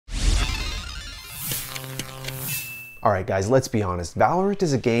Alright guys, let's be honest, Valorant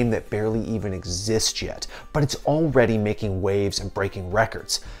is a game that barely even exists yet, but it's already making waves and breaking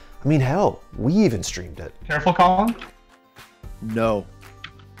records. I mean, hell, we even streamed it. Careful, Colin. No.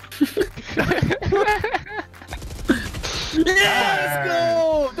 Yeah, let's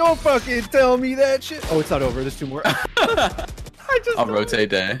go! Don't fucking tell me that shit. Oh, it's not over. There's two more. I'll rotate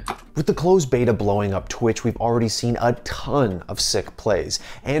there. With the closed beta blowing up Twitch, we've already seen a ton of sick plays.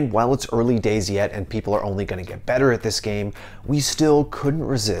 And while it's early days yet and people are only going to get better at this game, we still couldn't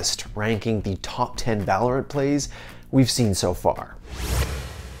resist ranking the top 10 Valorant plays we've seen so far.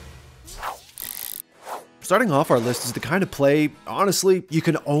 Starting off our list is the kind of play, honestly, you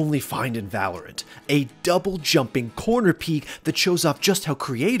can only find in Valorant. A double jumping corner peek that shows off just how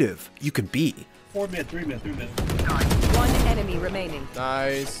creative you can be. 4 mid, 3 mid, 3 mid. One enemy remaining.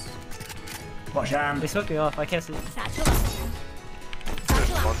 Nice. They smoked me off, I can't see.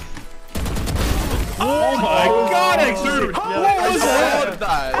 Oh my god, XQC! I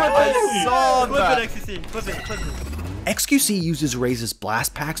saw that. Flip it. XQC uses Raze's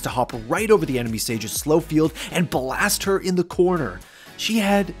blast packs to hop right over the enemy sage's slow field and blast her in the corner. She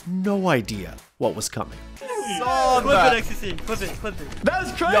had no idea what was coming. Saw that. XQC, flip it.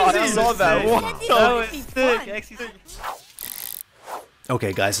 That's crazy. Yo, I saw that. What the? That was sick, XQC.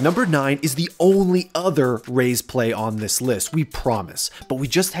 Okay guys, number 9 is the only other Raze play on this list, we promise. But we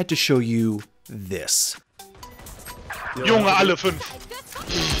just had to show you this. Junge, alle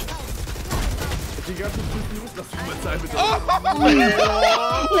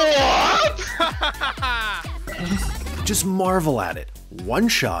 5. Just marvel at it. 1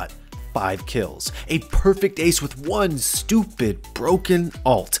 shot, 5 kills. A perfect ace with one stupid, broken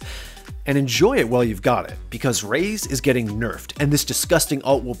ult. And enjoy it while you've got it, because Raze is getting nerfed, and this disgusting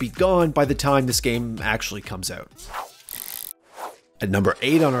ult will be gone by the time this game actually comes out. At number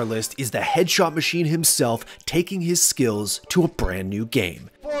 8 on our list is the headshot machine himself, taking his skills to a brand new game.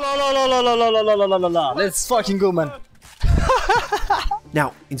 Let's fucking go, man.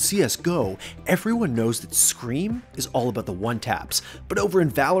 Now, in CSGO, everyone knows that Scream is all about the one-taps, but over in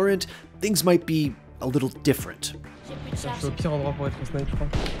Valorant, things might be a little different.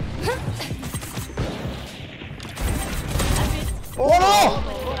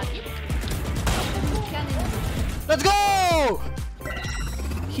 Let's go!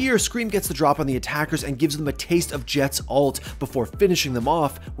 Here, Scream gets the drop on the attackers and gives them a taste of Jett's ult before finishing them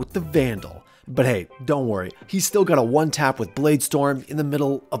off with the Vandal. But hey, don't worry, he's still got a one-tap with Bladestorm in the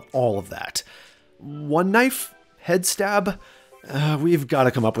middle of all of that. One knife? Head stab? We've got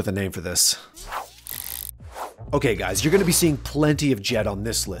to come up with a name for this. Okay guys, you're going to be seeing plenty of Jett on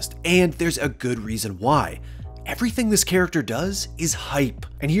this list, and there's a good reason why. Everything this character does is hype.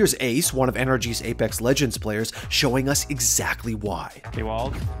 And here's Ace, one of NRG's Apex Legends players, showing us exactly why. He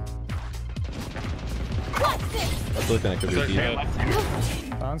walled.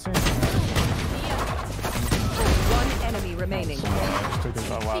 One enemy remaining.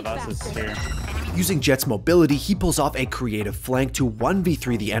 Oh wow, that's a spear. Using Jett's mobility, he pulls off a creative flank to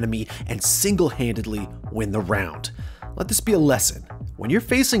 1v3 the enemy and single-handedly win the round. Let this be a lesson. When you're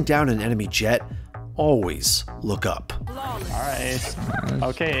facing down an enemy Jett, always look up. Alright.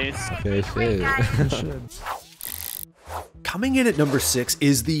 Okay, Coming in at number 6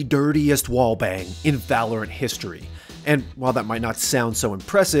 is the dirtiest wallbang in Valorant history. And while that might not sound so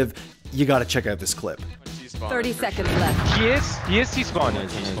impressive, you gotta check out this clip. 30 seconds left. He is T-spawn.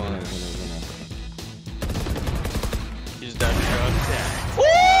 He's done.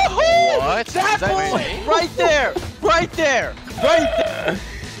 What? That boy! Right there! Right there! Right there!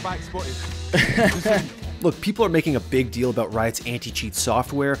 Look, people are making a big deal about Riot's anti-cheat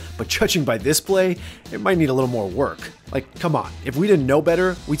software, but judging by this play, it might need a little more work. Like, come on, if we didn't know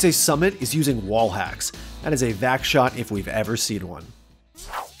better, we'd say Summit is using wall hacks. That is a vac shot if we've ever seen one.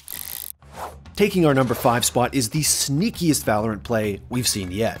 Taking our number 5 spot is the sneakiest Valorant play we've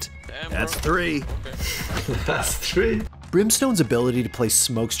seen yet. That's 3. That's 3. Brimstone's ability to place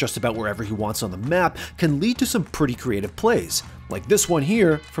smokes just about wherever he wants on the map can lead to some pretty creative plays, like this one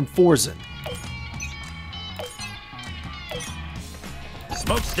here from Rosen.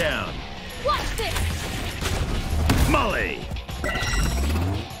 Smoke's down. Watch this. Molly.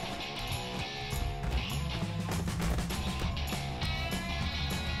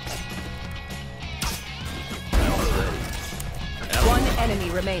 One enemy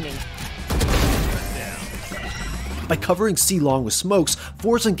remaining. By covering C-Long with smokes,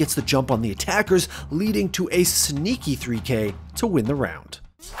 Rosen gets the jump on the attackers, leading to a sneaky 3K to win the round.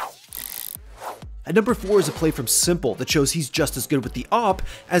 At number 4 is a play from Simple that shows he's just as good with the op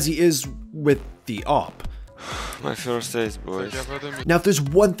as he is with the op. My first days, boys. Now, if there's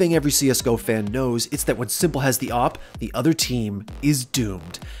one thing every CSGO fan knows, it's that when Simple has the op, the other team is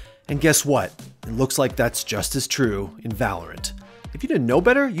doomed. And guess what? It looks like that's just as true in Valorant. If you didn't know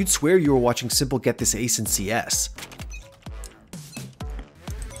better, you'd swear you were watching Simple get this ace in CS.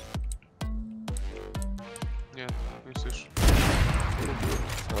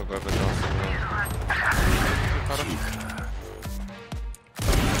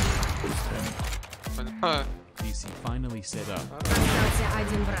 PC finally set up.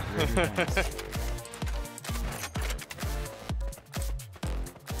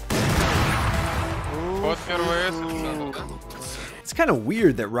 It's kind of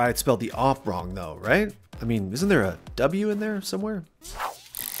weird that Riot spelled the op wrong though, right? I mean, isn't there a W in there somewhere?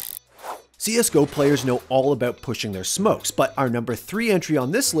 CSGO players know all about pushing their smokes, but our number 3 entry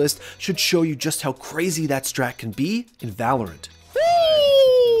on this list should show you just how crazy that strat can be in Valorant.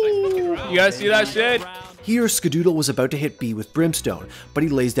 You guys see that shit? Here, Skadoodle was about to hit B with Brimstone, but he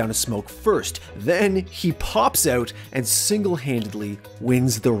lays down a smoke first. Then he pops out and single-handedly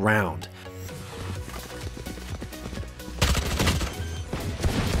wins the round.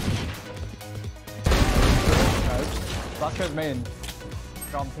 Last guy's main.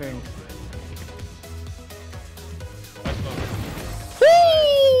 Jumping.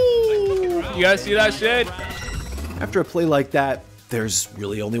 You guys see that shit? After a play like that, there's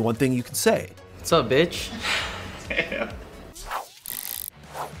really only one thing you can say. What's up, bitch?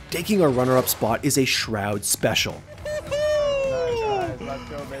 Taking our runner-up spot is a Shroud special. Let's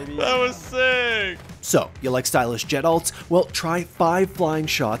go, baby. That was sick. So, you like stylish jet ults? Well, try 5 flying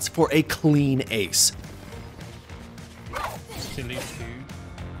shots for a clean ace.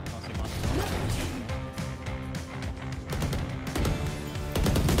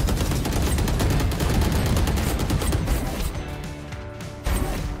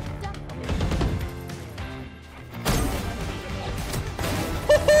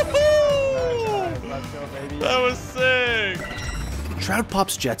 That was sick. Shroud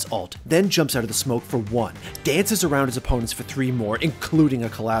pops Jet's ult, then jumps out of the smoke for 1, dances around his opponents for 3 more, including a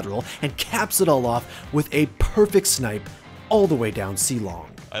collateral, and caps it all off with a perfect snipe all the way down C-long.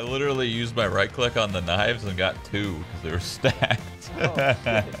 I literally used my right click on the knives and got 2 because they were stacked.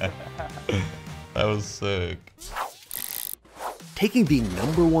 That was sick. Taking the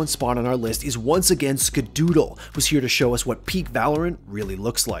number 1 spot on our list is once again Skadoodle, who's here to show us what peak Valorant really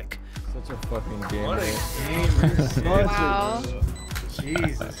looks like. Such a fucking game. What a game. Wow.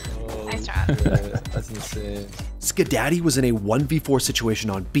 Jesus. Nice job. Yeah, that's insane. Skadaddy was in a 1v4 situation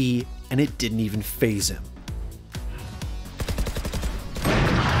on B, and it didn't even faze him.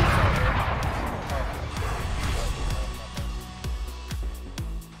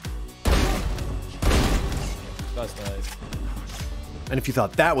 That's nice. And if you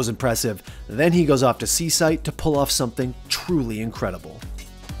thought that was impressive, then he goes off to C site to pull off something truly incredible.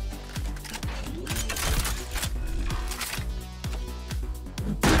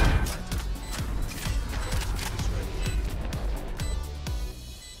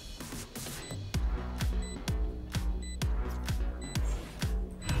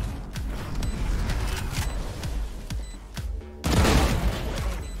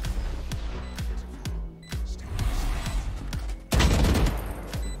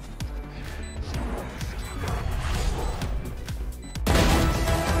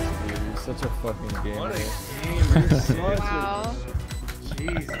 Such a fucking game. What a game. Wow.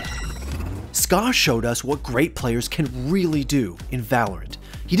 Jesus. Ska showed us what great players can really do in Valorant.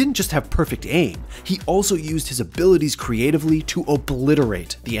 He didn't just have perfect aim, he also used his abilities creatively to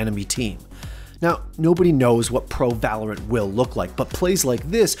obliterate the enemy team. Now, nobody knows what pro Valorant will look like, but plays like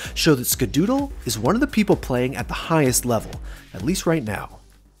this show that Skadoodle is one of the people playing at the highest level, at least right now.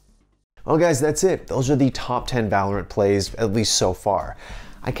 Well guys, that's it. Those are the top 10 Valorant plays, at least so far.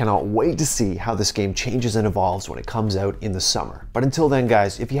 I cannot wait to see how this game changes and evolves when it comes out in the summer. But until then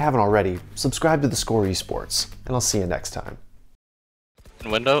guys, if you haven't already, subscribe to theScore Esports, and I'll see you next time.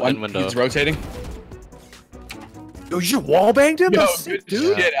 In window. He's rotating. Yo, you just wallbanged him? Yo, sick,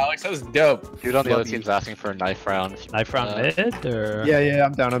 dude. Shit, Alex, that was dope. Dude on the other team's asking for a knife round. Knife round mid, or? Yeah,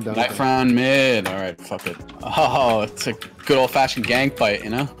 I'm down. Knife round mid. Alright, fuck it. Oh, it's a good old-fashioned gang fight, you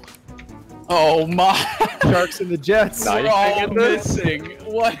know? Oh my! Sharks and the Jets. We're all missing.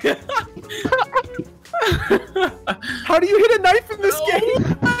 What? How do you hit a knife in this game?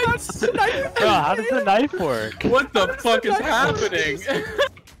 Bro, how does the knife work? What the fuck is happening?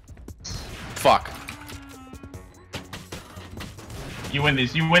 Fuck. You win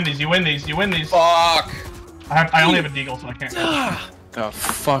these, you win these, you win these, you win these. Fuck. I only have a deagle, so I can't. The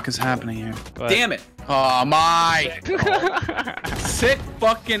fuck is happening here? What? Damn it. Oh my. Sick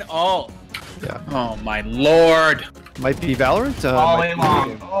fucking ult. Yeah. Oh my lord! Might be Valorant. All day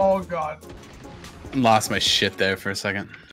long. Oh god. Lost my shit there for a second.